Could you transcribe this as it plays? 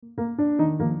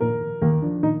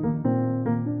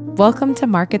Welcome to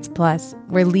Markets Plus,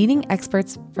 where leading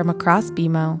experts from across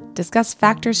BMO discuss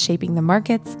factors shaping the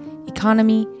markets,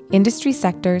 economy, industry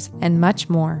sectors, and much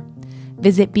more.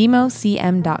 Visit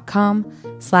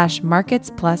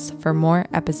bmocm.com/Markets Plus for more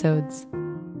episodes.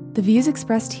 The views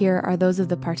expressed here are those of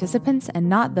the participants and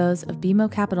not those of BMO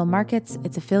Capital Markets,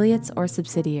 its affiliates, or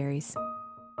subsidiaries.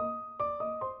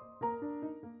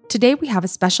 Today we have a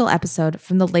special episode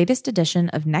from the latest edition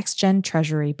of Next Gen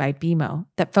Treasury by BMO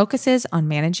that focuses on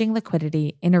managing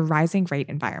liquidity in a rising rate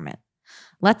environment.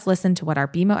 Let's listen to what our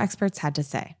BMO experts had to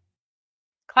say.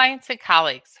 Clients and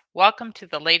colleagues, welcome to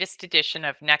the latest edition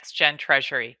of Next Gen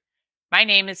Treasury. My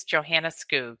name is Johanna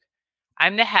Skoog.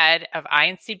 I'm the head of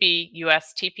INCB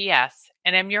US TPS,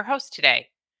 and I'm your host today.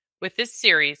 With this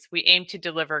series, we aim to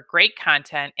deliver great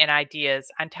content and ideas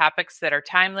on topics that are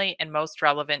timely and most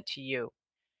relevant to you.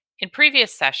 In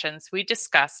previous sessions, we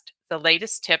discussed the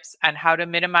latest tips on how to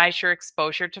minimize your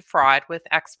exposure to fraud with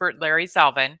expert Larry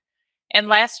Zelvin, and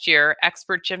last year,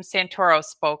 expert Jim Santoro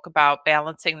spoke about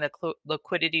balancing the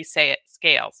liquidity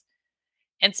scales.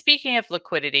 And speaking of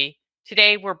liquidity,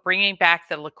 today we're bringing back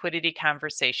the liquidity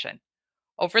conversation.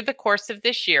 Over the course of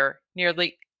this year,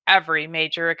 nearly every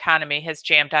major economy has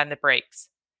jammed on the brakes.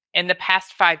 In the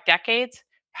past 5 decades,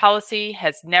 policy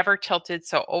has never tilted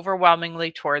so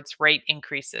overwhelmingly towards rate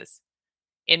increases.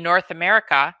 In North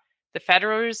America, the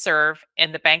Federal Reserve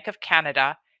and the Bank of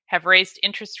Canada have raised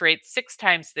interest rates 6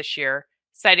 times this year,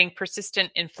 citing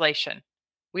persistent inflation.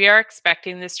 We are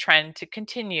expecting this trend to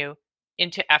continue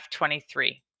into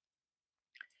F23.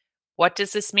 What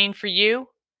does this mean for you?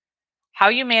 How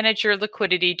you manage your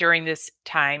liquidity during this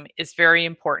time is very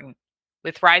important.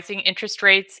 With rising interest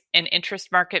rates and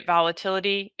interest market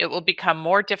volatility, it will become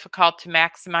more difficult to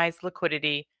maximize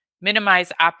liquidity,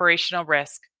 minimize operational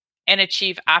risk, and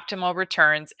achieve optimal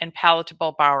returns and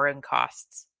palatable borrowing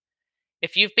costs.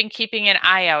 If you've been keeping an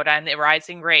eye out on the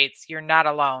rising rates, you're not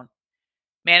alone.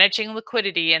 Managing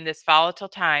liquidity in this volatile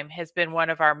time has been one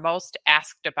of our most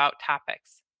asked about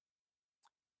topics.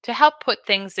 To help put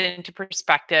things into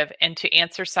perspective and to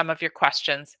answer some of your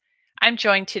questions, I'm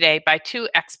joined today by 2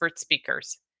 expert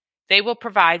speakers. They will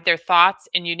provide their thoughts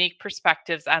and unique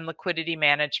perspectives on liquidity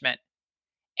management.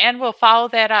 And we'll follow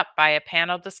that up by a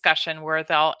panel discussion where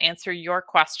they'll answer your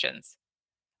questions.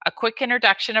 A quick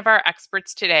introduction of our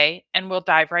experts today, and we'll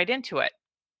dive right into it.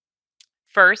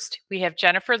 First, we have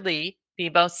Jennifer Lee,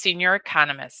 BMO's senior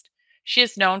economist. She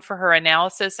is known for her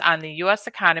analysis on the U.S.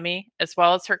 economy, as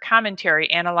well as her commentary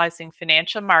analyzing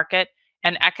financial market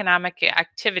and economic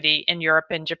activity in Europe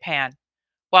and Japan.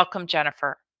 Welcome,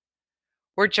 Jennifer.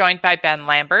 We're joined by Ben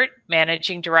Lambert,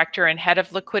 Managing Director and Head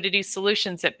of Liquidity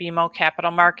Solutions at BMO Capital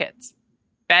Markets.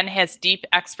 Ben has deep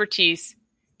expertise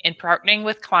in partnering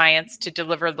with clients to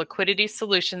deliver liquidity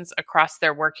solutions across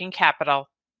their working capital,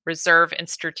 reserve, and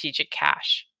strategic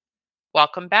cash.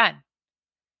 Welcome, Ben.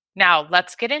 Now,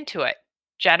 let's get into it.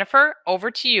 Jennifer,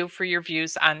 over to you for your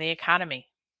views on the economy.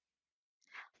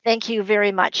 Thank you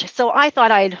very much. So I thought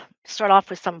I'd start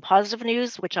off with some positive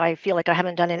news, which I feel like I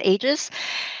haven't done in ages.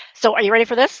 So are you ready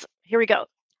for this? Here we go.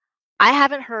 I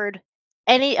haven't heard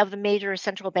any of the major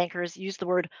central bankers use the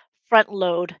word front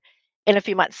load in a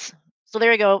few months. So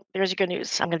there you go. There's your good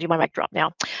news. I'm going to do my mic drop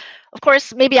now. Of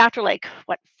course, maybe after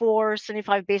 4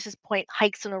 75 basis point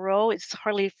hikes in a row, it's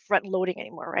hardly front loading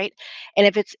anymore, right? And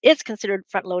if it's considered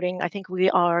front loading, I think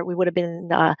we would have been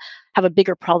have a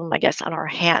bigger problem, I guess, on our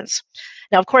hands.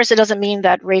 Now, of course, it doesn't mean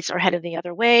that rates are headed the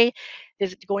other way.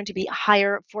 There's going to be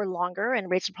higher for longer, and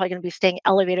rates are probably going to be staying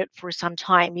elevated for some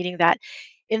time, meaning that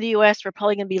in the U.S., we're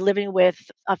probably going to be living with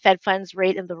a Fed funds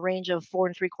rate in the range of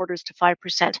 4.75% to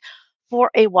 5%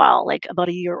 for a while, like about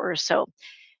a year or so.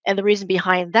 And the reason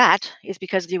behind that is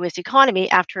because the U.S.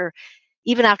 economy,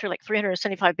 even after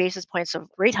 375 basis points of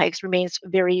rate hikes, remains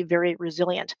very, very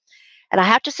resilient. And I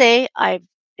have to say, I've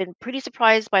been pretty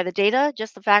surprised by the data,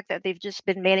 just the fact that they've just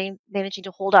been managing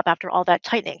to hold up after all that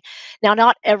tightening. Now,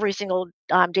 not every single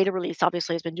data release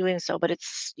obviously has been doing so, but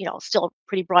it's still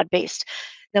pretty broad-based.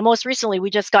 Now, most recently, we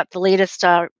just got the latest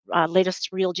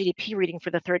real GDP reading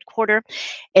for the third quarter,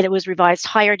 and it was revised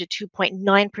higher to 2.9%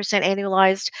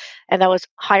 annualized, and that was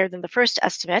higher than the first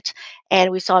estimate.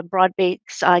 And we saw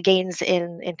broad-based gains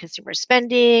in consumer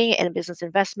spending and business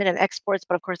investment and exports,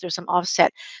 but of course, there's some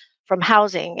offset from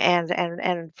housing and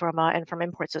from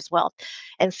imports as well.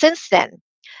 And since then,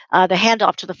 the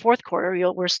handoff to the fourth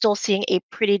quarter, we're still seeing a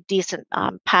pretty decent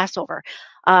passover.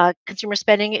 Consumer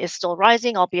spending is still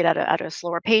rising, albeit at a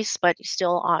slower pace, but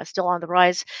still on the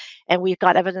rise. And we've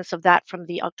got evidence of that from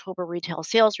the October retail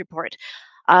sales report.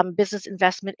 business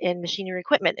investment in machinery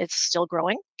equipment, it's still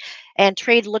growing. And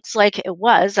trade looks like it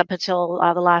was up until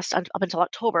up until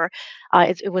October.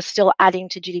 It was still adding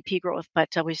to GDP growth, but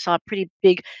we saw a pretty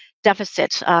big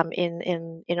deficit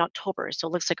in October. So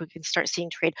it looks like we can start seeing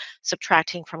trade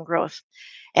subtracting from growth.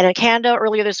 And in Canada,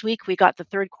 earlier this week, we got the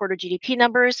third quarter GDP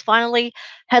numbers. Finally,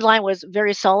 headline was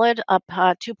very solid, up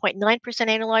 2.9%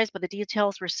 annualized, but the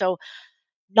details were so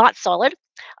not solid.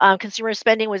 Consumer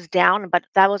spending was down, but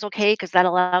that was okay because that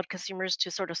allowed consumers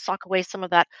to sort of sock away some of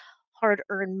that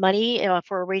hard-earned money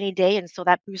for a rainy day, and so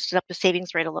that boosted up the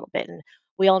savings rate a little bit. And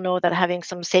we all know that having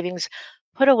some savings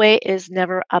put away is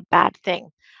never a bad thing.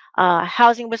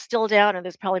 Housing was still down, and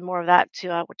there's probably more of that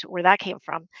to where that came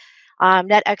from.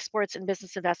 Net exports and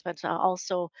business investments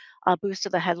also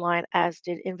boosted the headline, as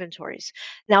did inventories.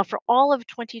 Now, for all of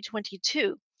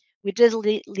 2022, we did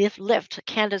lift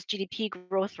Canada's GDP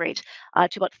growth rate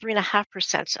to about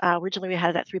 3.5%. Originally, we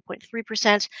had it at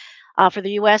 3.3%. For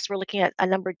the US, we're looking at a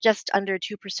number just under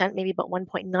 2%, maybe about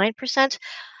 1.9%.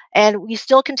 And we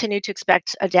still continue to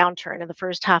expect a downturn in the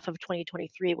first half of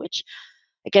 2023, which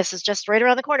I guess is just right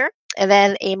around the corner, and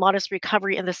then a modest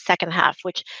recovery in the second half,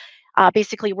 which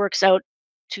basically works out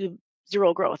to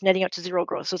zero growth, netting out to zero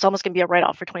growth. So it's almost going to be a write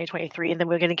off for 2023. And then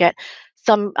we're going to get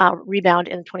some rebound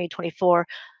in 2024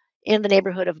 in the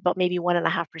neighborhood of about maybe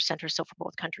 1.5% or so for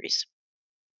both countries.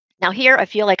 Now, here, I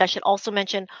feel like I should also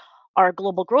mention our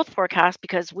global growth forecast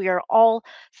because we are all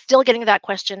still getting that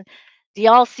question. Do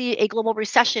y'all see a global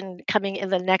recession coming in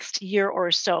the next year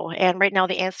or so? And right now,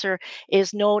 the answer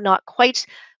is no, not quite,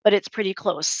 but it's pretty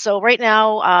close. So right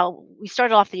now, we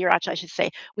started off the year, actually, I should say,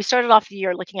 we started off the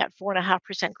year looking at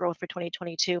 4.5% growth for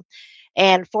 2022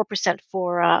 and 4%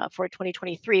 for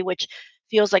 2023, which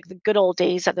feels like the good old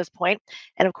days at this point.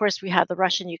 And of course, we had the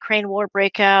Russian-Ukraine war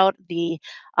breakout, the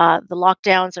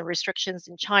lockdowns and restrictions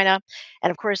in China,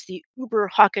 and of course, the uber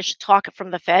hawkish talk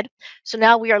from the Fed. So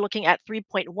now we are looking at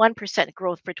 3.1%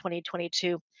 growth for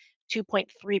 2022,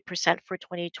 2.3% for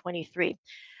 2023.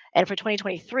 And for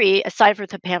 2023, aside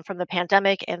from the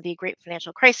pandemic and the great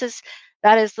financial crisis,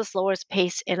 that is the slowest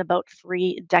pace in about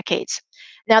 3 decades.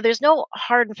 Now, there's no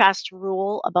hard and fast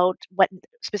rule about what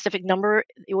specific number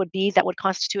it would be that would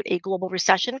constitute a global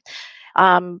recession.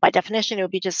 By definition, it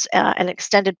would be just an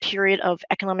extended period of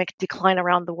economic decline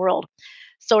around the world.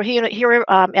 So here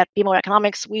at BMO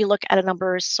Economics, we look at a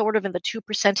number sort of in the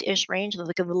 2%-ish range,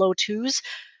 like in the low twos.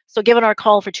 So given our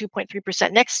call for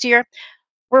 2.3% next year,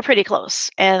 we're pretty close.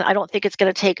 And I don't think it's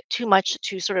going to take too much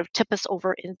to sort of tip us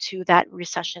over into that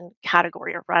recession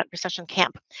category or recession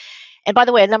camp. And by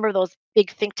the way, a number of those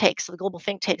big think tanks, the global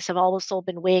think tanks, have also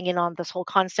been weighing in on this whole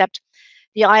concept.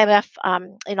 The IMF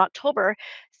in October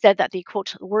said that the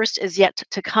quote worst is yet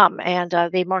to come, and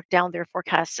they marked down their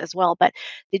forecasts as well. But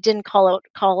they didn't call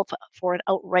for an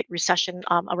outright recession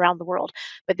around the world.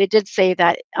 But they did say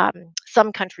that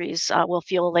some countries will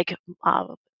feel like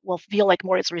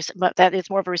that it's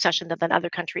more of a recession than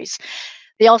other countries.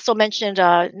 They also mentioned,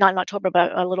 not in October,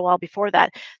 but a little while before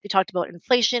that, they talked about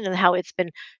inflation and how it's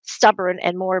been stubborn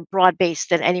and more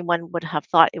broad-based than anyone would have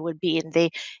thought it would be. And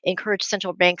they encouraged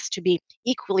central banks to be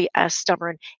equally as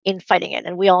stubborn in fighting it.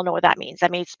 And we all know what that means.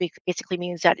 That basically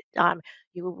means that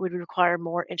you would require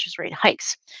more interest rate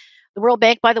hikes. The World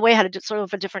Bank, by the way, had sort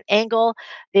of a different angle.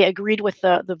 They agreed with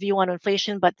the view on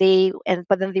inflation, but then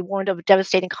they warned of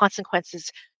devastating consequences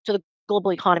to the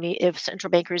global economy if central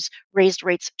bankers raised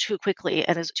rates too quickly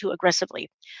and too aggressively.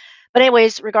 But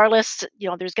anyways, regardless,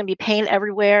 there's going to be pain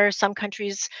everywhere. Some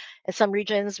countries and some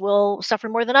regions will suffer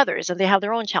more than others, and they have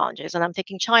their own challenges. And I'm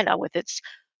thinking China with its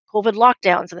COVID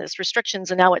lockdowns and its restrictions,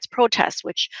 and now its protests,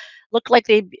 which look like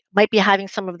they might be having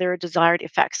some of their desired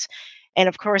effects. And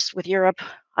of course, with Europe,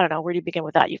 I don't know, where do you begin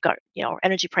with that? You've got,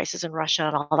 energy prices in Russia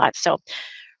and all that. So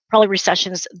probably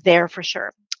recessions there for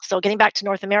sure. So getting back to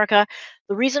North America,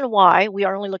 the reason why we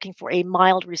are only looking for a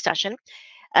mild recession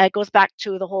goes back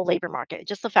to the whole labor market,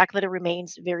 just the fact that it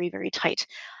remains very, very tight.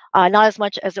 Not as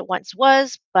much as it once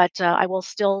was, but I will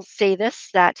still say this,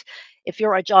 that if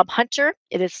you're a job hunter,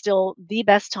 it is still the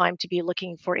best time to be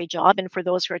looking for a job. And for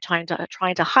those who are trying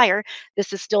to hire,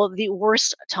 this is still the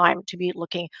worst time to be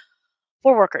looking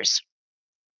for workers.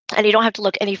 And you don't have to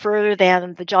look any further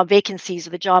than the job vacancies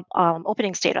or the job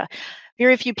openings data.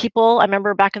 Very few people, I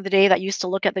remember back in the day, that used to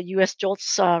look at the US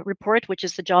JOLTS report, which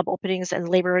is the Job Openings and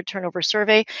Labor Turnover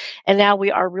Survey. And now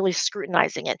we are really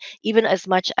scrutinizing it, even as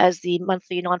much as the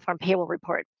monthly non-farm payroll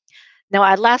report. Now,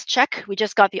 at last check, we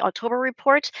just got the October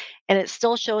report, and it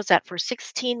still shows that for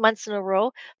 16 months in a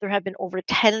row, there have been over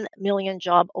 10 million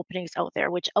job openings out there,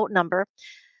 which outnumber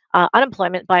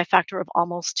unemployment by a factor of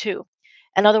almost 2.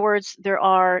 In other words, there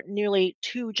are nearly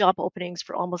 2 job openings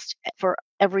for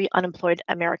every unemployed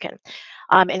American.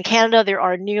 In Canada, there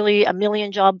are nearly a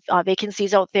million job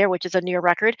vacancies out there, which is a near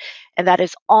record, and that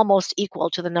is almost equal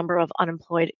to the number of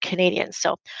unemployed Canadians.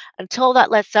 So until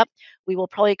that lets up, we will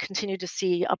probably continue to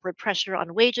see upward pressure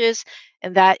on wages,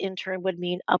 and that in turn would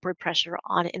mean upward pressure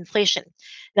on inflation.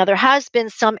 Now, there has been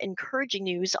some encouraging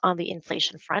news on the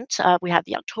inflation front. We have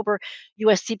the October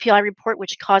US CPI report,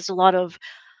 which caused a lot of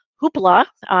hoopla,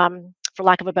 for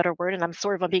lack of a better word, and I'm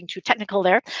sorry if I'm being too technical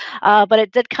there, but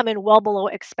it did come in well below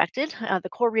expected. The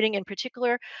core reading in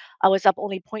particular was up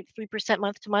only 0.3%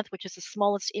 month to month, which is the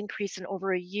smallest increase in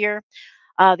over a year.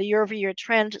 The year-over-year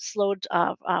trend slowed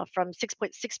from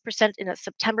 6.6% in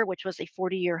September, which was a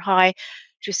 40-year high,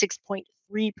 to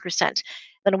 6.3%.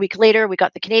 Then a week later, we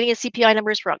got the Canadian CPI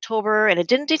numbers for October, and it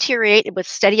didn't deteriorate. It was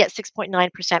steady at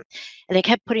 6.9%, and it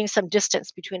kept putting some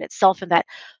distance between itself and that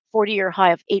 40-year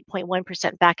high of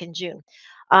 8.1% back in June.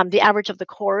 The average of the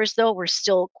cores, though, were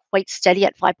still quite steady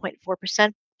at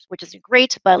 5.4%, which isn't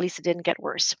great, but at least it didn't get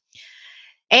worse.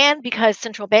 And because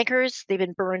central bankers, they've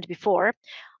been burned before,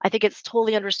 I think it's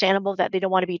totally understandable that they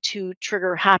don't want to be too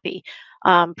trigger happy.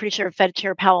 Pretty sure Fed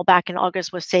Chair Powell back in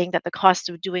August was saying that the cost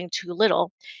of doing too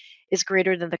little is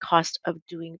greater than the cost of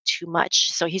doing too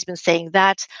much. So he's been saying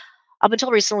that up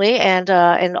until recently, and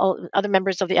all other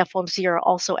members of the FOMC are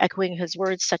also echoing his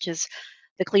words, such as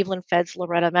the Cleveland Fed's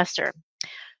Loretta Mester.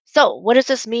 So, what does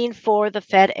this mean for the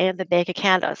Fed and the Bank of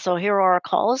Canada? So, here are our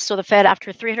calls. So, the Fed,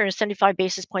 after 375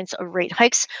 basis points of rate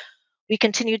hikes, we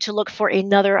continue to look for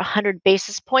another 100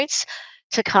 basis points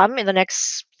to come in the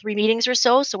next 3 meetings or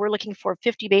so. So, we're looking for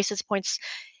 50 basis points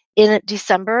in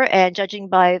December, and judging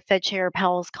by Fed Chair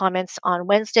Powell's comments on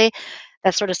Wednesday,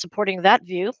 that's sort of supporting that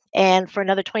view. And for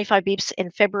another 25 beeps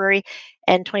in February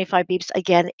and 25 beeps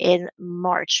again in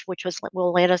March, which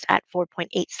will land us at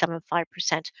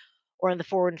 4.875%. Or in the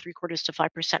 4.75% to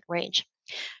 5% range.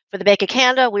 For the Bank of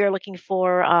Canada, we are looking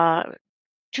for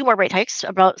 2 more rate hikes,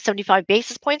 about 75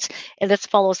 basis points, and this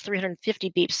follows 350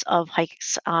 beeps of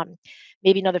hikes.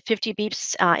 Maybe another 50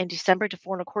 beeps in December to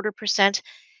 4.25%,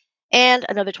 and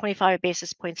another 25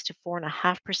 basis points to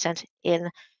 4.5% in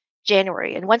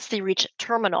January. And once they reach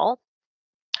terminal,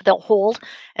 they'll hold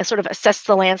and sort of assess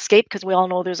the landscape, because we all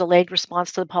know there's a lagged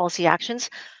response to the policy actions,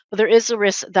 but there is a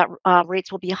risk that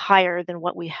rates will be higher than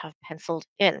what we have penciled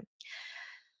in.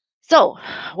 So,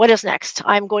 what is next?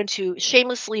 I'm going to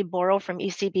shamelessly borrow from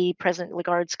ECB President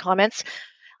Lagarde's comments.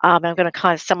 I'm going to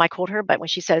kind of semi-quote her, but when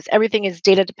she says everything is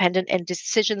data dependent and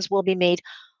decisions will be made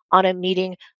on a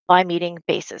meeting by meeting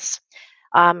basis.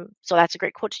 So that's a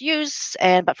great quote to use.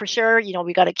 But for sure,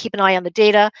 we got to keep an eye on the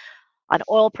data. On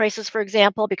oil prices, for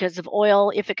example, because of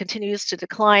oil, if it continues to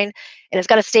decline, and it's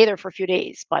got to stay there for a few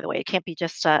days, by the way, it can't be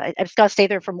just, it's got to stay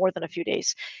there for more than a few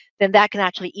days, then that can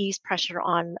actually ease pressure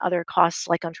on other costs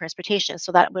like on transportation.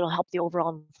 So that will help the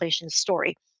overall inflation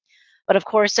story. But of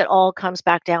course, it all comes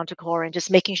back down to core and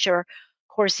just making sure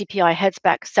core CPI heads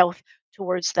back south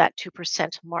towards that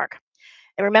 2% mark.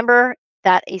 And remember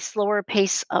that a slower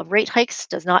pace of rate hikes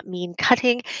does not mean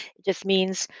cutting. It just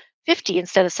means 50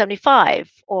 instead of 75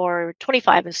 or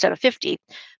 25 instead of 50.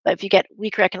 But if you get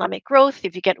weaker economic growth,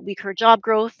 if you get weaker job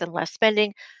growth and less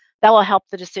spending, that will help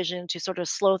the decision to sort of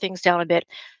slow things down a bit.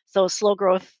 So slow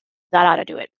growth, that ought to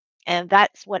do it. And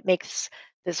that's what makes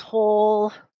this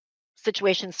whole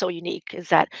situation so unique, is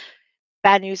that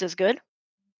bad news is good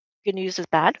news is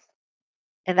bad.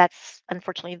 And that's,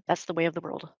 unfortunately, that's the way of the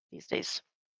world these days.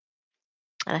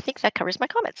 And I think that covers my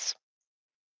comments.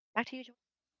 Back to you, Joe.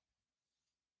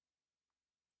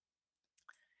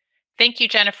 Thank you,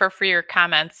 Jennifer, for your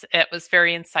comments. It was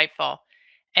very insightful.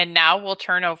 And now we'll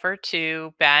turn over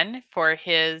to Ben for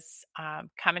his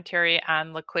commentary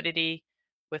on liquidity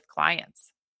with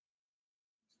clients.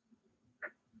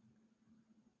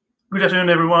 Good afternoon,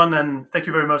 everyone, and thank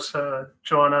you very much,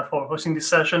 Joanna, for hosting this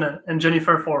session, and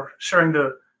Jennifer for sharing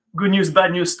the good news,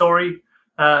 bad news story.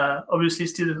 Obviously,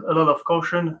 still a lot of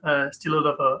caution, still a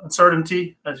lot of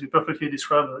uncertainty, as you perfectly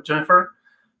described, Jennifer.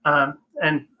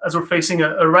 And as we're facing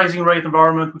a rising rate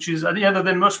environment, which is at the end of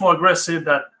the day much more aggressive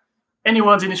than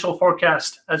anyone's initial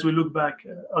forecast as we look back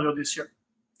earlier this year.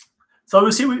 So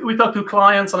obviously, we talk to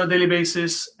clients on a daily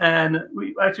basis, and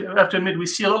we actually have to admit we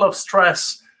see a lot of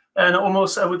stress and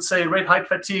almost, I would say, rate hike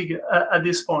fatigue at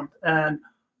this point. And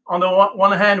on the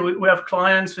one hand, we have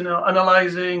clients,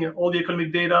 analyzing all the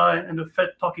economic data and the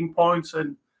Fed talking points,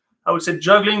 and I would say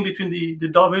juggling between the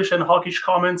dovish and hawkish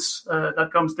comments that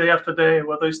comes day after day,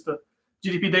 whether it's the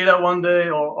GDP data one day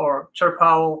or Chair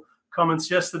Powell comments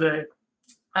yesterday.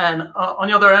 And on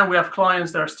the other hand, we have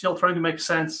clients that are still trying to make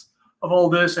sense of all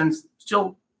this and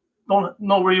still don't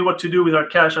know really what to do with their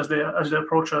cash as they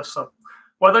approach us. So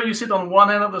whether you sit on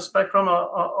one end of the spectrum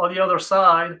or the other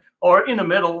side or in the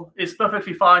middle, it's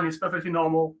perfectly fine. It's perfectly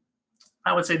normal.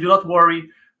 I would say do not worry.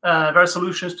 There are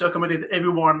solutions to accommodate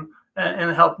everyone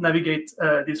and help navigate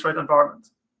this rate environment.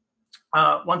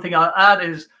 One thing I'll add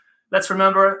is let's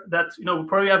remember that we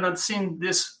probably have not seen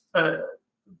this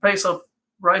pace of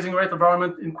rising rate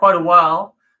environment in quite a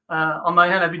while. On my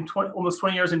hand, I've been almost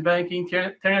 20 years in banking,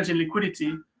 10 years in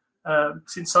liquidity,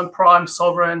 since subprime,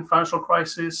 sovereign, financial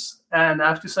crisis. And I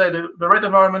have to say the rate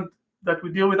environment that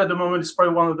we deal with at the moment is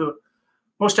probably one of the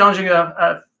most challenging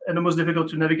and the most difficult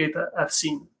to navigate I've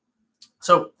seen.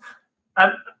 So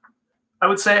I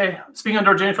would say, speaking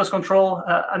under Jennifer's control,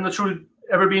 I'm not sure we've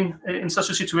ever been in such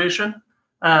a situation.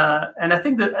 And I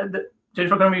think that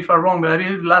Jennifer, correct me if I'm wrong, but I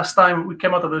believe last time we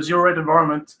came out of a zero rate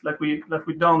environment like we've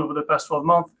done over the past 12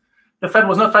 months, the Fed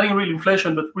was not fighting real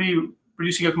inflation, but really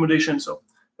reducing accommodation. So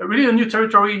really a new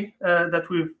territory that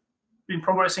we've been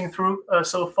progressing through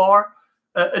so far,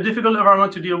 a difficult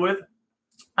environment to deal with.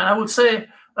 And I would say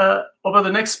over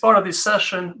the next part of this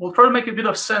session, we'll try to make a bit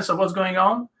of sense of what's going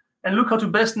on and look how to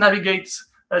best navigate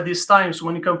these times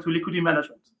when it comes to liquidity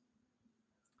management.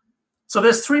 So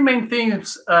there's three main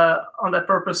things on that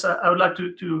purpose I would like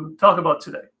to talk about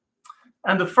today.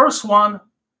 And the first one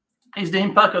is the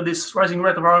impact of this rising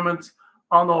rate environment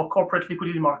on our corporate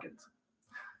liquidity market.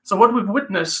 So what we've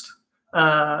witnessed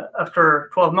after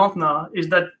 12 months now is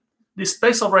that this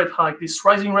pace of rate hike, this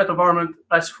rising rate environment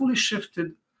has fully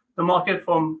shifted the market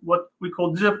from what we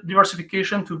call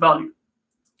diversification to value.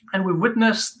 And we've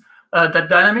witnessed that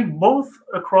dynamic both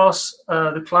across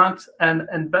the client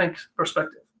and bank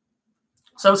perspective.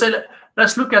 So I would say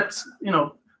let's look at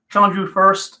client view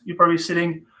first. You're probably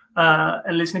sitting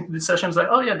and listening to these sessions like,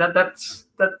 oh yeah, that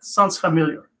sounds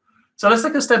familiar. So let's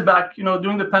take a step back.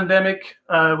 During the pandemic,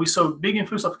 we saw a big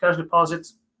influx of cash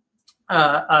deposits.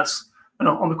 As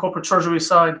on the corporate treasury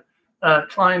side,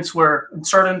 clients were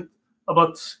uncertain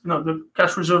about the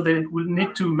cash reserve they will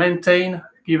need to maintain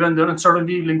given the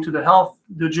uncertainty linked to the health,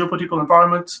 the geopolitical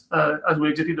environment as we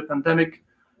exited the pandemic.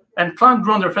 And clients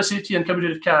drew on their facility and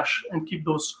accumulated cash and keep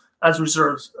those as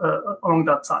reserves along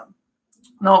that time.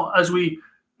 Now, as we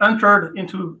entered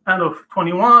into end of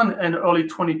 21 and early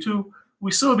 22,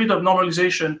 we saw a bit of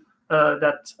normalization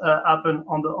that happened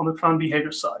on the client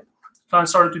behavior side.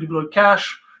 Clients started to deploy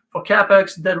cash for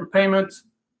capex, debt repayment,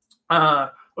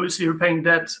 obviously repaying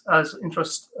debt as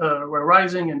interests were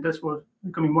rising and debts were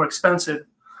becoming more expensive.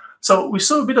 So we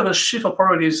saw a bit of a shift of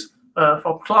priorities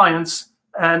for clients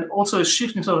and also a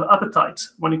shift in sort of appetite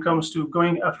when it comes to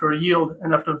going after yield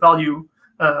and after value,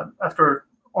 after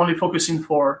only focusing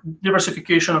for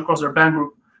diversification across their bank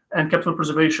group and capital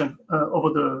preservation over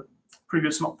the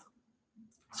previous month.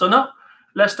 So now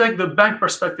let's take the bank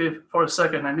perspective for a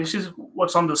second. And this is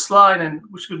what's on the slide and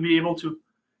which could be able to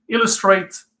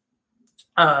illustrate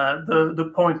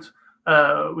the point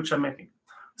which I'm making.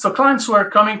 So clients who are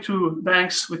coming to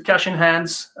banks with cash in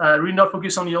hands, really not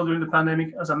focused on yield during the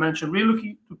pandemic, as I mentioned, really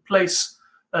looking to place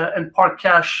and park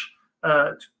cash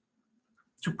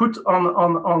to put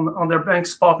on their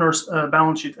bank's partner's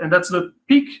balance sheet. And that's the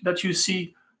peak that you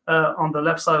see on the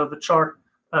left side of the chart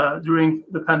during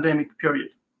the pandemic period.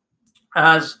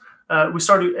 As we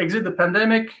started to exit the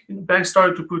pandemic, banks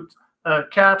started to put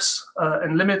caps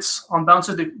and limits on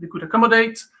balances they could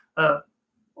accommodate,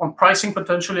 on pricing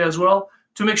potentially as well,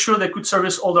 to make sure they could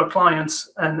service all their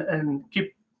clients and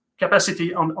keep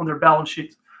capacity on their balance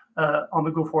sheet on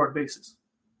the go-forward basis.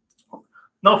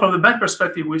 Now, from the bank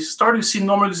perspective, we started to see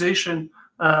normalization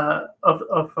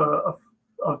of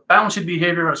balance sheet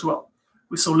behavior as well.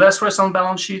 We saw less stress on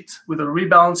balance sheet with a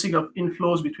rebalancing of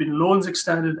inflows between loans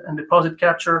extended and deposit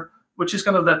capture, which is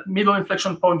kind of that middle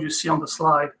inflection point you see on the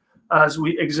slide as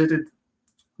we exited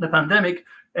the pandemic.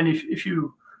 And if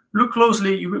you look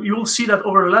closely, you will see that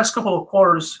over the last couple of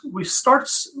quarters, we start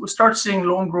seeing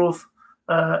loan growth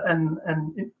and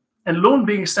loan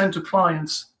being extended to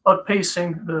clients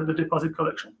outpacing the deposit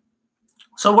collection.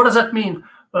 So what does that mean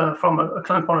from a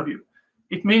client point of view?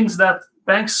 It means that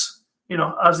banks,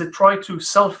 as they try to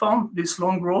self-fund this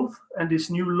loan growth and this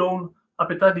new loan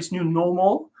appetite, this new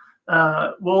normal,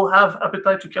 will have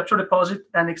appetite to capture deposit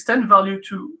and extend value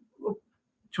to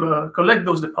collect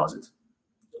those deposits.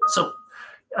 So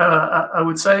I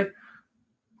would say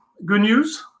good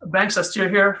news, banks are still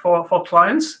here for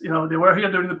clients. They were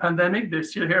here during the pandemic, they're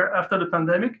still here after the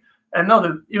pandemic. And now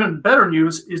the even better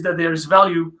news is that there is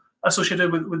value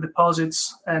associated with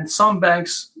deposits, and some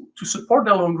banks, to support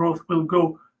their loan growth, will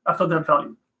go after that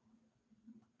value.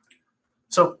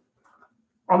 So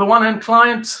on the one hand,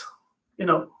 clients,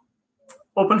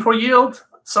 open for yield,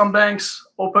 some banks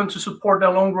open to support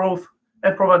their loan growth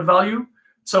and provide value.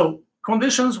 So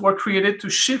conditions were created to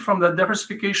shift from the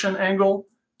diversification angle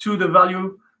to the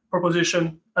value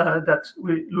proposition that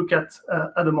we look at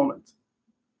the moment.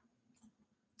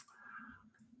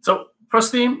 So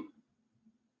first theme,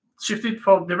 shifted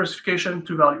from diversification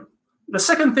to value. The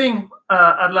second thing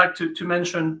I'd like to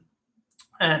mention,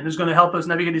 and is going to help us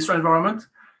navigate this environment,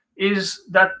 is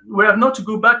that we have not to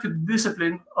go back to the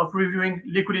discipline of reviewing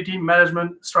liquidity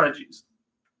management strategies.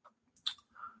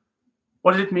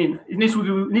 What does it mean? We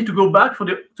need to go back to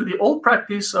the old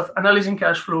practice of analyzing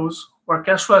cash flows, where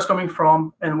cash flow is coming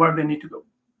from, and where they need to go.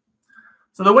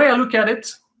 So the way I look at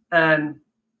it, and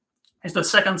it's the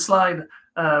second slide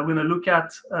we're going to look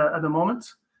at the moment,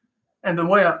 and the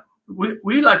way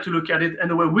we like to look at it, and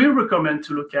the way we recommend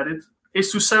to look at it,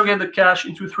 is to segregate the cash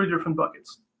into three different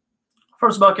buckets.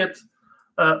 First bucket,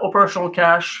 operational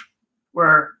cash,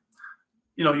 where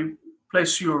you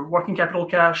place your working capital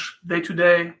cash,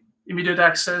 day-to-day, immediate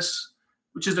access,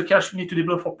 which is the cash you need to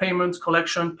develop for payments,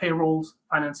 collection, payrolls,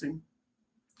 financing.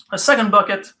 A second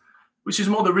bucket, which is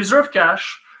more the reserve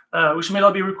cash, which may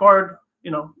not be required,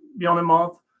 beyond a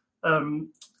month,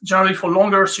 generally for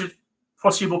longer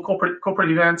foreseeable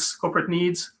corporate events, corporate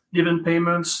needs, dividend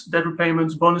payments, debt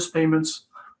repayments, bonus payments.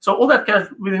 So all that cash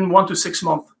within 1 to 6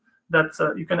 months that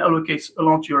you can allocate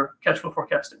along to your cash flow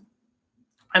forecasting.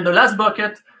 And the last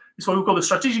bucket is what we call the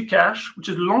strategic cash, which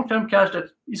is long-term cash that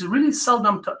is really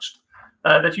seldom touched,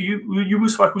 that you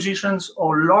use for acquisitions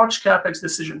or large capex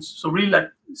decisions. So really like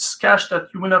cash that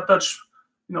you will not touch,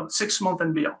 6 months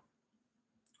and beyond.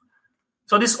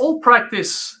 So this old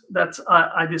practice that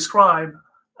I describe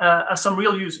has some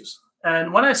real uses.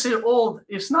 And when I say old,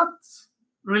 it's not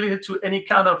related to any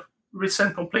kind of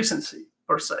recent complacency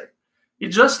per se.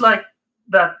 It's just like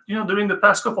that, during the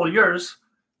past couple of years,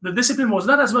 the discipline was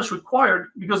not as much required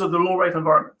because of the low rate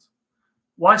environment.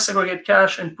 Why segregate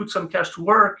cash and put some cash to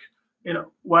work,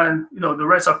 when the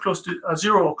rates are close to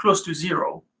zero or close to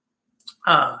zero?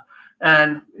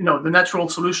 And the natural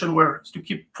solution was to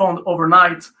keep funds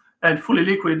overnight and fully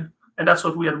liquid, and that's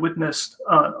what we had witnessed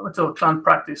until a client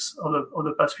practice of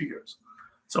the past few years.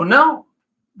 So now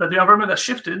that the environment has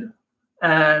shifted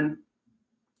and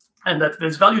that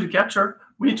there's value to capture,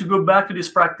 we need to go back to this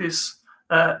practice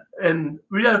and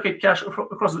really allocate cash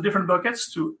across the different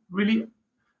buckets to really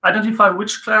identify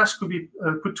which cash could be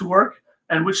put to work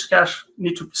and which cash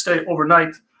need to stay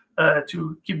overnight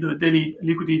to keep the daily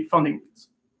liquidity funding needs.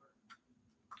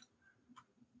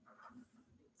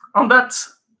 On that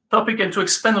topic, and to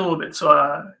expand a little bit, so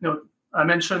I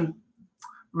mentioned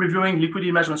reviewing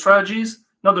liquidity management strategies.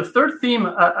 Now the third theme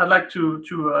I'd like to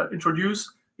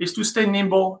introduce is to stay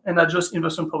nimble and adjust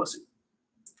investment policy.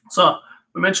 So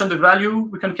we mentioned the value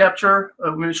we can capture.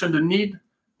 We mentioned the need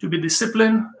to be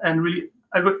disciplined and really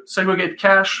segregate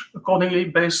cash accordingly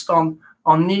based on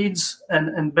needs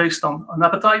and based on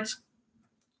appetite.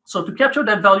 So to capture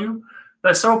that value,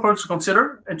 there are several products to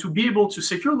consider, and to be able to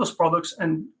secure those products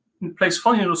and place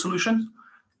funding in those solutions,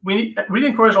 we really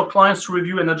encourage our clients to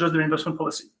review and adjust their investment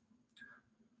policy.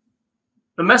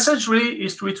 The message really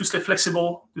is to stay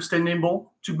flexible, to stay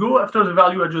nimble, to go after the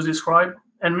value I just described,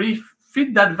 and really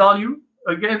fit that value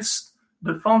against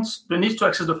the funds, the needs to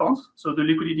access the funds, so the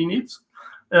liquidity needs,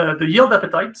 the yield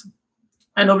appetite,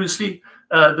 and obviously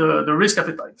the risk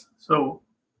appetite. So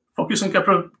focus on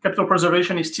capital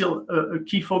preservation is still a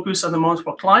key focus at the moment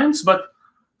for clients, but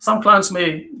some clients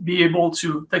may be able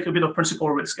to take a bit of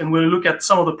principal risk. And we'll look at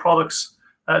some of the products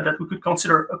that we could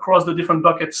consider across the different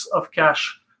buckets of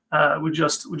cash we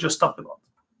just talked about.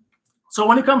 So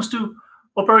when it comes to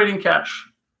operating cash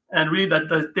and really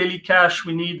the daily cash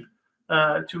we need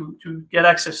to get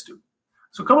access to.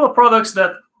 So a couple of products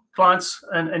that clients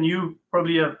and you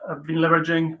probably have been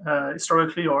leveraging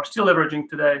historically or still leveraging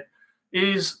today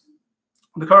is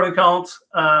the current account,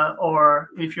 or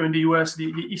if you're in the US,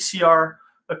 the ECR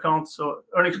account, so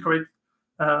earnings credit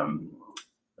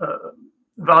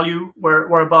value,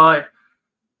 whereby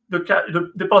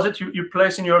the deposit you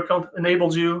place in your account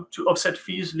enables you to offset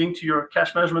fees linked to your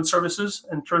cash management services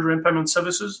and treasury and payment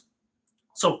services.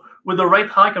 So with the rate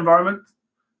hike environment,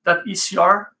 that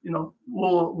ECR,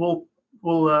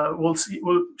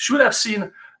 should have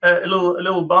seen a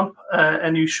little bump,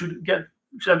 and you should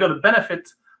have got a benefit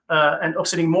and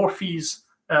offsetting more fees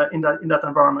in that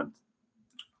environment.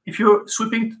 If you're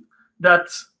sweeping that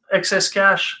excess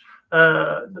cash,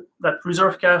 that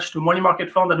reserve cash to money market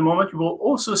fund at the moment, you will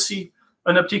also see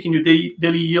an uptick in your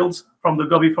daily yields from the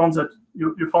government funds that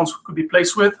your funds could be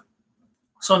placed with.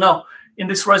 So now, in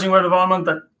this rising rate environment,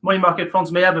 that money market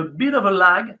funds may have a bit of a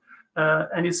lag,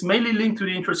 and it's mainly linked to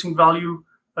the interesting value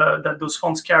that those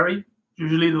funds carry,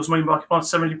 usually those money market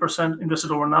funds 70%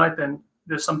 invested overnight, and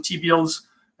there's some T-bills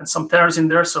and some tenors in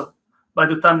there. So by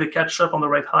the time they catch up on the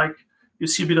rate hike, you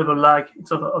see a bit of a lag in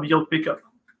terms of yield pickup.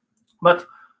 But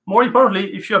more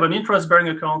importantly, if you have an interest-bearing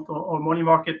account or money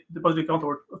market deposit account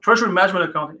or a treasury management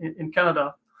account in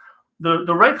Canada,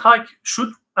 the rate hike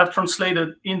should have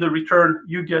translated in the return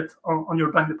you get on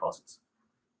your bank deposits.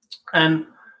 And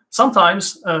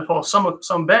sometimes for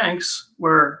some banks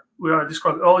where we are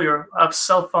described earlier have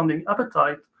self-funding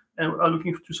appetite and are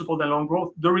looking to support their loan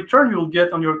growth, the return you'll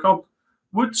get on your account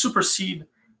would supersede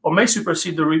or may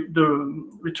supersede the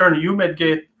return you may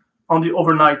get on the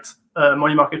overnight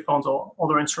money market funds or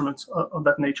other instruments of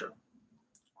that nature.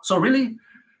 So really,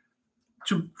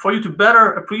 for you to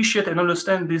better appreciate and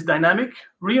understand this dynamic,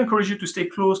 really encourage you to stay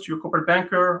close to your corporate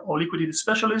banker or liquidity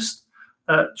specialist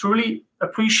to really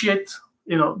appreciate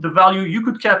the value you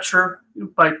could capture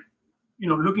by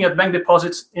looking at bank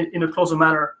deposits in a closer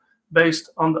manner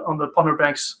based on the partner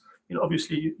banks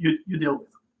obviously you deal with.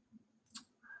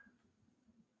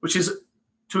 Which is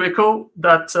to echo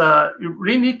that you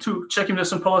really need to check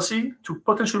investment policy to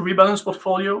potentially rebalance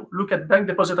portfolio, look at bank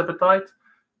deposit appetite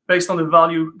based on the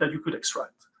value that you could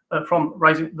extract from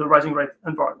the rising rate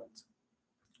environment.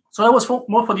 So that was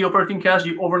more for the operating cash,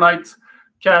 the overnight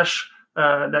cash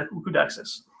that we could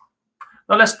access.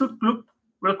 Now let's look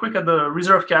real quick at the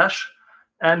reserve cash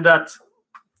and that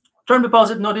term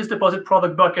deposit, notice deposit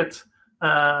product bucket,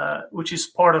 which is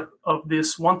part of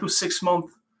this 1 to 6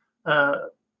 month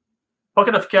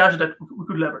pocket of cash that we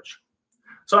could leverage.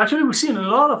 So actually we've seen a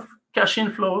lot of cash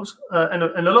inflows and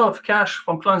a lot of cash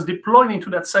from clients deployed into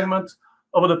that segment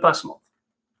over the past month.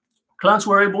 Clients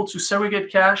were able to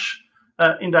segregate cash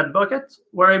in that bucket,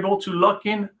 were able to lock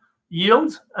in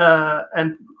yield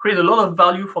and create a lot of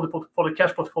value for the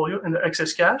cash portfolio and the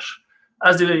excess cash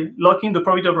as they lock in the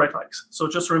probability of rate hikes. So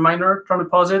just a reminder, term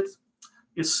deposit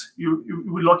is you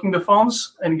lock in the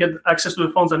funds and get access to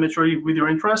the funds at maturity with your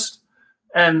interest.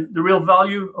 And the real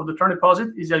value of the term deposit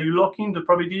is that you lock in the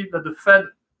probability that the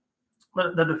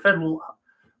Fed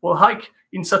will hike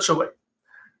in such a way.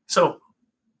 So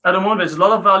at the moment, there's a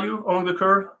lot of value along the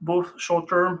curve, both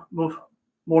short-term, both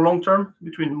more long-term,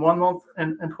 between 1 month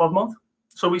and 12 months.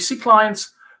 So we see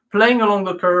clients playing along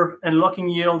the curve and locking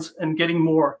yields and getting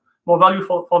more value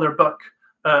for their buck,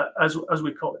 as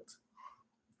we call it.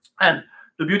 And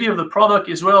the beauty of the product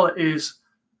as well is,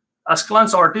 as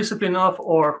clients are disciplined enough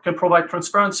or can provide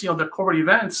transparency on their corporate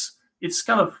events, it's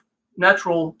kind of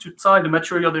natural to tie the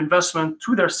maturity of the investment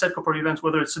to their set corporate events,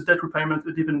 whether it's a debt repayment,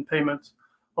 a dividend payment,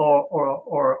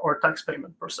 or a tax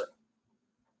payment per se.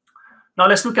 Now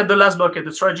let's look at the last bucket,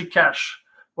 the strategic cash,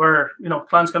 where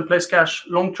clients can place cash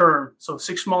long term, so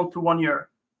 6 months to 1 year.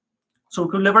 So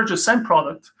we could leverage the same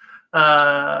product,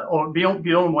 or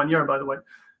beyond 1 year, by the way.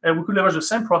 And we could leverage the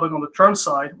same product on the term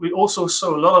side. We also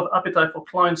saw a lot of appetite for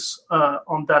clients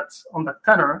on that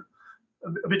tenor,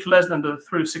 a bit less than the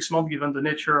 3 to 6 months, given the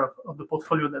nature of the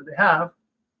portfolio that they have.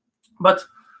 But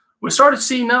we started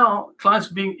seeing now clients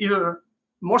being either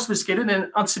more sophisticated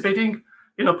and anticipating,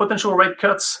 potential rate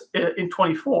cuts in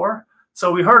 24.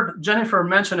 So we heard Jennifer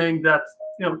mentioning that,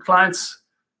 clients,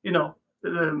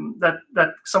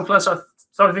 that some clients are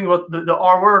starting to think about the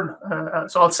R word.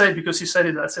 So I'll say it because he said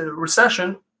it. I said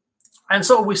recession. And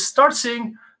so we start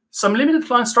seeing some limited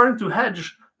clients starting to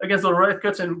hedge against the rate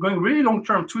cuts and going really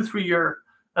long-term, 2-3 year,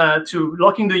 to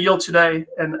locking the yield today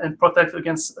and protect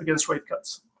against rate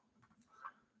cuts.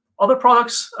 Other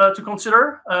products to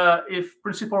consider if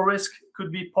principal risk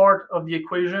could be part of the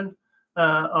equation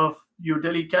of your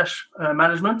daily cash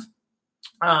management.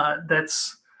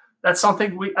 That's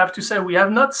something we have to say we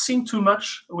have not seen too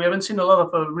much. We haven't seen a lot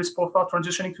of risk profile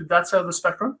transitioning to that side of the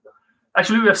spectrum.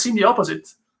 Actually, we have seen the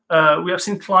opposite. We have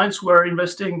seen clients who are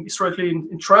investing historically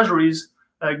in treasuries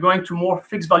going to more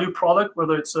fixed value product,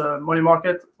 whether it's money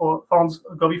market or funds,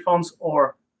 govie funds,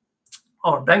 or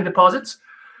bank deposits,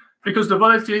 because the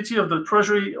volatility of the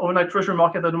overnight treasury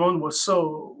market at the moment was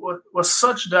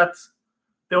such that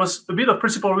there was a bit of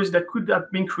principal risk that could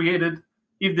have been created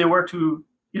if they were to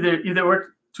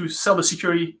sell the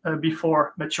security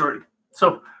before maturity.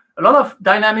 So a lot of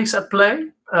dynamics at play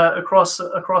across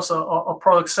our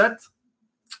product set,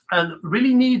 and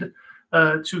really need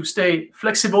to stay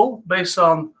flexible based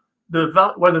on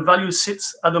where the value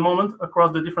sits at the moment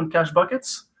across the different cash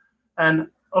buckets. And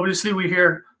obviously, we're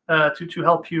here to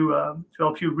help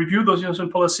you review those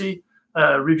investment policy,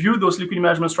 review those liquidity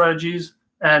management strategies,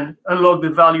 and unlock the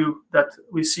value that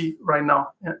we see right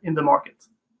now in the market.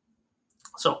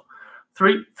 So,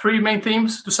 three main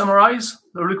themes to summarize: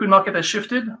 the liquid market has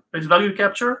shifted. There's value to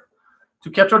capture. To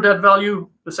capture that value,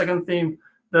 the second theme,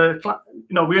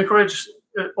 we encourage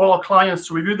all our clients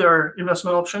to review their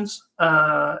investment options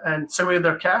and segregate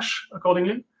their cash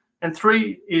accordingly. And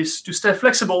 3 is to stay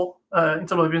flexible in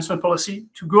terms of investment policy,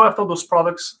 to go after those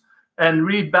products and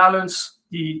really balance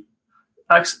the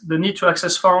need to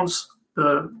access funds,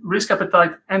 the risk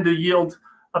appetite, and the yield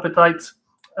appetite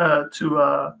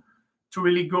to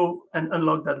really go and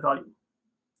unlock that value.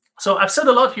 So I've said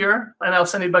a lot here, and I'll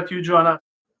send it back to you, Joanna.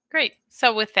 Great.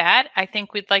 So with that, I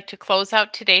think we'd like to close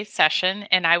out today's session,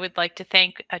 and I would like to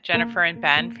thank Jennifer and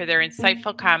Ben for their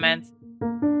insightful comments.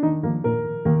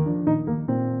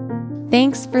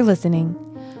 Thanks for listening.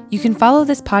 You can follow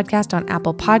this podcast on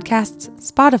Apple Podcasts,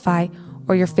 Spotify,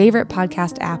 or your favorite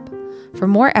podcast app. For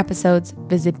more episodes,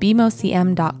 visit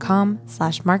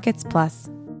bmocm.com/marketsplus.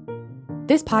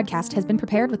 This podcast has been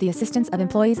prepared with the assistance of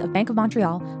employees of Bank of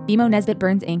Montreal, BMO Nesbitt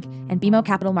Burns Inc., and BMO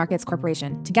Capital Markets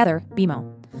Corporation, together,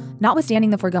 BMO. Notwithstanding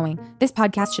the foregoing, this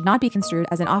podcast should not be construed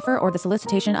as an offer or the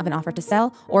solicitation of an offer to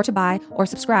sell or to buy or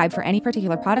subscribe for any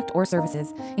particular product or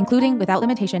services, including, without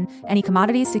limitation, any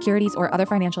commodities, securities, or other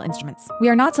financial instruments. We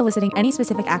are not soliciting any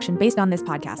specific action based on this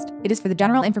podcast. It is for the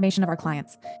general information of our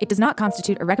clients. It does not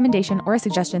constitute a recommendation or a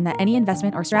suggestion that any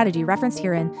investment or strategy referenced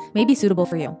herein may be suitable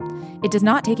for you. It does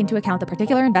not take into account the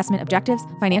particular investment objectives,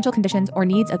 financial conditions, or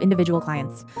needs of individual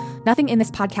clients. Nothing in this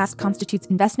podcast constitutes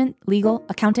investment, legal,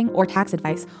 accounting, or tax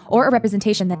advice, or a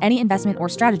representation that any investment or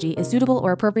strategy is suitable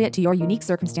or appropriate to your unique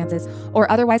circumstances, or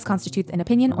otherwise constitutes an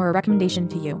opinion or a recommendation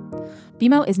to you.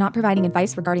 BMO is not providing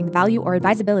advice regarding the value or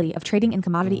advisability of trading in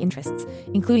commodity interests,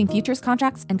 including futures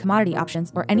contracts and commodity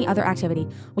options or any other activity,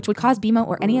 which would cause BMO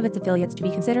or any of its affiliates to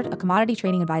be considered a commodity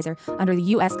trading advisor under the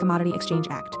U.S. Commodity Exchange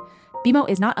Act. BMO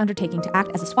is not undertaking to act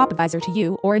as a swap advisor to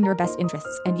you or in your best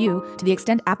interests, and you, to the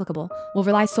extent applicable, will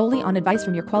rely solely on advice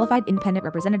from your qualified independent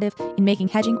representative in making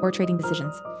hedging or trading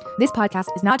decisions. This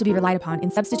podcast is not to be relied upon in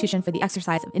substitution for the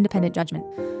exercise of independent judgment.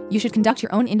 You should conduct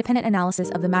your own independent analysis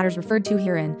of the matters referred to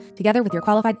herein, together with your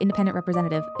qualified independent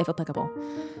representative, if applicable.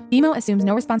 BMO assumes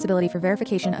no responsibility for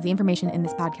verification of the information in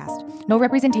this podcast. No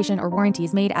representation or warranty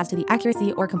is made as to the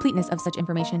accuracy or completeness of such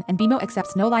information, and BMO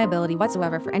accepts no liability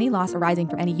whatsoever for any loss arising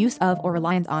from any use of or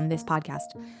reliance on this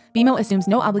podcast. BMO assumes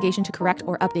no obligation to correct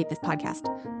or update this podcast.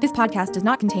 This podcast does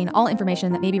not contain all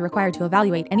information that may be required to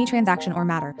evaluate any transaction or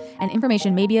matter, and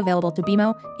information may be available to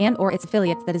BMO and or its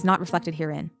affiliates that is not reflected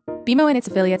herein. BMO and its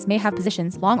affiliates may have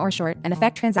positions, long or short, and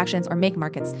affect transactions or make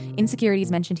markets in securities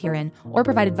mentioned herein, or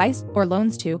provide advice or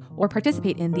loans to, or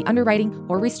participate in the underwriting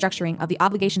or restructuring of the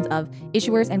obligations of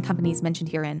issuers and companies mentioned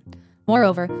herein.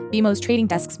 Moreover, BMO's trading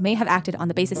desks may have acted on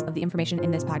the basis of the information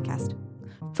in this podcast.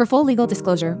 For full legal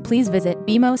disclosure, please visit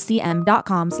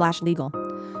bmocm.com/legal.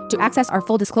 To access our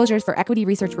full disclosures for equity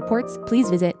research reports,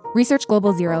 please visit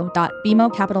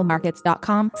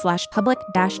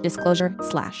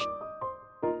researchglobalzero.bmocapitalmarkets.com/public-disclosure/.